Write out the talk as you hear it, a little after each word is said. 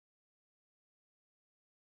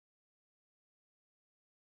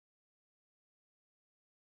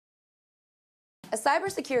A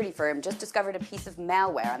cybersecurity firm just discovered a piece of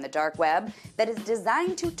malware on the dark web that is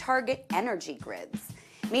designed to target energy grids,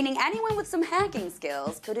 meaning anyone with some hacking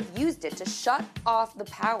skills could have used it to shut off the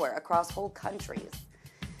power across whole countries.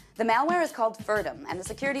 The malware is called Furtim, and the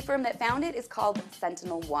security firm that found it is called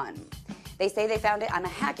SentinelOne. They say they found it on a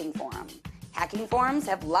hacking forum. Hacking forums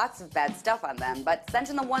have lots of bad stuff on them, but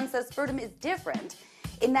SentinelOne says Furtim is different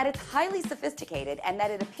in that it's highly sophisticated and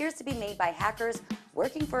that it appears to be made by hackers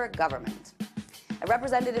working for a government. A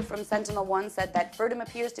representative from SentinelOne said that Furtim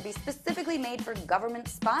appears to be specifically made for government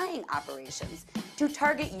spying operations to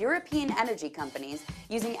target European energy companies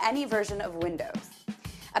using any version of Windows.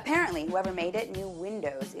 Apparently, whoever made it knew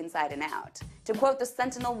Windows inside and out. To quote the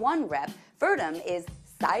SentinelOne rep, Furtim is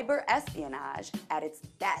cyber espionage at its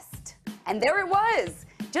best. And there it was,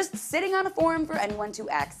 just sitting on a forum for anyone to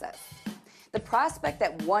access. The prospect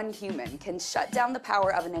that one human can shut down the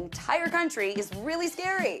power of an entire country is really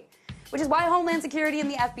scary, which is why Homeland Security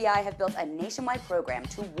and the FBI have built a nationwide program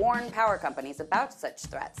to warn power companies about such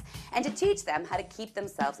threats and to teach them how to keep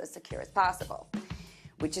themselves as secure as possible.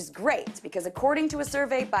 Which is great, because according to a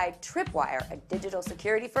survey by Tripwire, a digital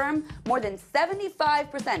security firm, more than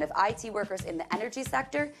 75% of IT workers in the energy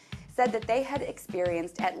sector said that they had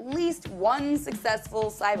experienced at least one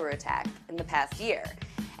successful cyber attack in the past year.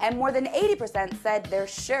 And more than 80% said they're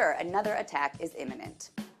sure another attack is imminent.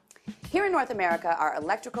 Here in North America, our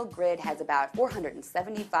electrical grid has about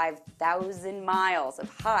 475,000 miles of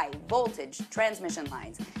high-voltage transmission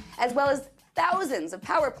lines, as well as thousands of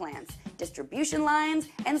power plants, distribution lines,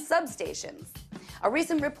 and substations. A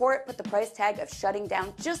recent report put the price tag of shutting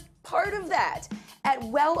down just part of that at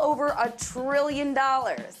well over $1 trillion.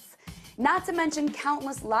 Not to mention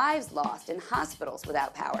countless lives lost in hospitals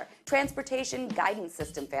without power, transportation guidance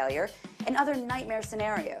system failure, and other nightmare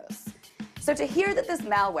scenarios. So to hear that this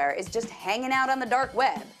malware is just hanging out on the dark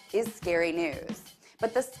web is scary news.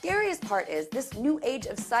 But the scariest part is this new age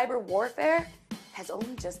of cyber warfare has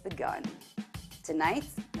only just begun. Tonight,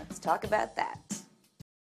 let's talk about that.